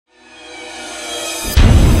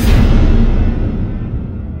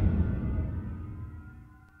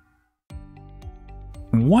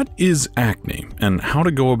What is acne and how to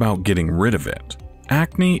go about getting rid of it?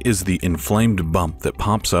 Acne is the inflamed bump that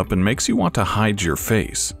pops up and makes you want to hide your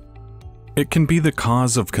face. It can be the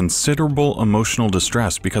cause of considerable emotional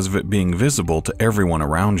distress because of it being visible to everyone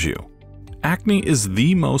around you. Acne is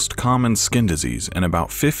the most common skin disease, and about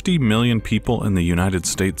 50 million people in the United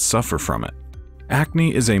States suffer from it.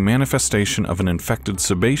 Acne is a manifestation of an infected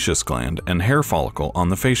sebaceous gland and hair follicle on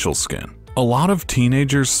the facial skin. A lot of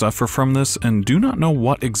teenagers suffer from this and do not know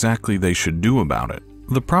what exactly they should do about it.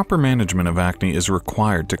 The proper management of acne is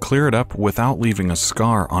required to clear it up without leaving a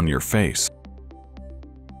scar on your face.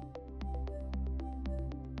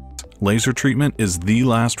 Laser treatment is the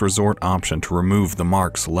last resort option to remove the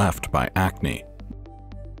marks left by acne.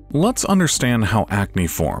 Let's understand how acne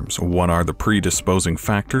forms, what are the predisposing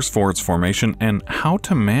factors for its formation, and how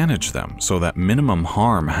to manage them so that minimum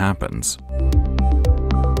harm happens.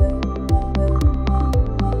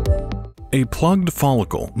 A plugged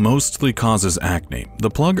follicle mostly causes acne. The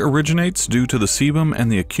plug originates due to the sebum and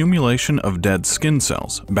the accumulation of dead skin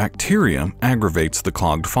cells. Bacteria aggravates the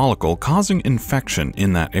clogged follicle, causing infection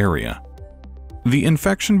in that area. The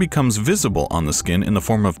infection becomes visible on the skin in the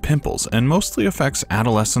form of pimples and mostly affects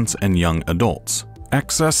adolescents and young adults.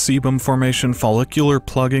 Excess sebum formation, follicular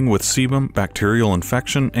plugging with sebum, bacterial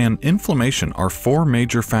infection, and inflammation are four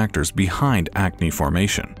major factors behind acne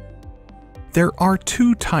formation. There are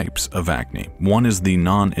two types of acne. One is the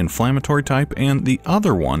non-inflammatory type and the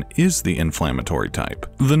other one is the inflammatory type.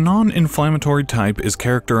 The non-inflammatory type is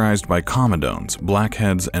characterized by comedones,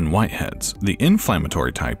 blackheads, and whiteheads. The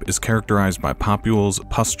inflammatory type is characterized by papules,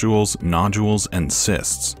 pustules, nodules, and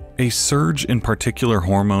cysts. A surge in particular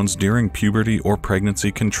hormones during puberty or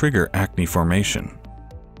pregnancy can trigger acne formation.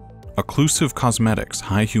 Occlusive cosmetics,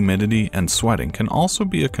 high humidity, and sweating can also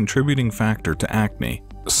be a contributing factor to acne.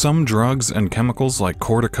 Some drugs and chemicals like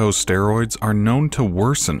corticosteroids are known to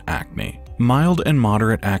worsen acne. Mild and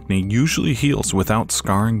moderate acne usually heals without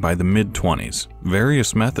scarring by the mid-20s.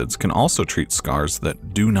 Various methods can also treat scars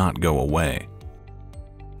that do not go away.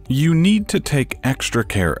 You need to take extra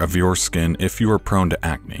care of your skin if you are prone to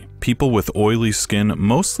acne. People with oily skin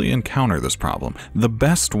mostly encounter this problem. The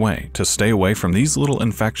best way to stay away from these little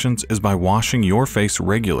infections is by washing your face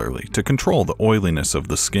regularly to control the oiliness of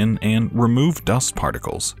the skin and remove dust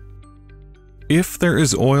particles. If there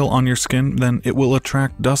is oil on your skin, then it will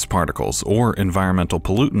attract dust particles or environmental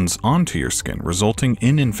pollutants onto your skin, resulting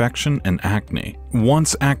in infection and acne.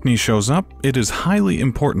 Once acne shows up, it is highly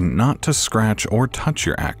important not to scratch or touch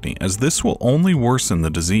your acne, as this will only worsen the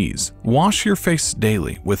disease. Wash your face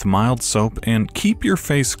daily with mild soap and keep your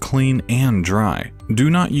face clean and dry. Do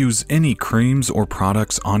not use any creams or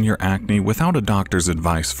products on your acne without a doctor's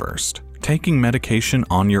advice first. Taking medication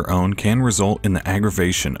on your own can result in the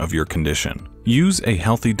aggravation of your condition. Use a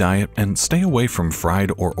healthy diet and stay away from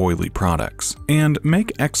fried or oily products. And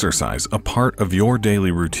make exercise a part of your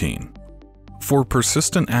daily routine. For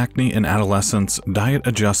persistent acne in adolescents, diet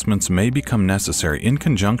adjustments may become necessary in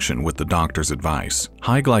conjunction with the doctor's advice.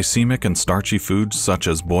 High glycemic and starchy foods such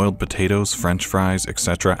as boiled potatoes, French fries,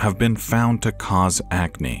 etc. have been found to cause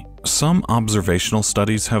acne. Some observational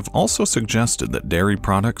studies have also suggested that dairy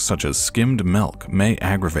products such as skimmed milk may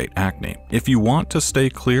aggravate acne. If you want to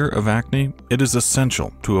stay clear of acne, it is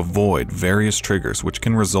essential to avoid various triggers which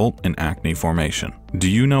can result in acne formation. Do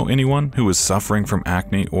you know anyone who is suffering from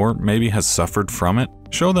acne or maybe has suffered from it?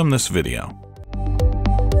 Show them this video.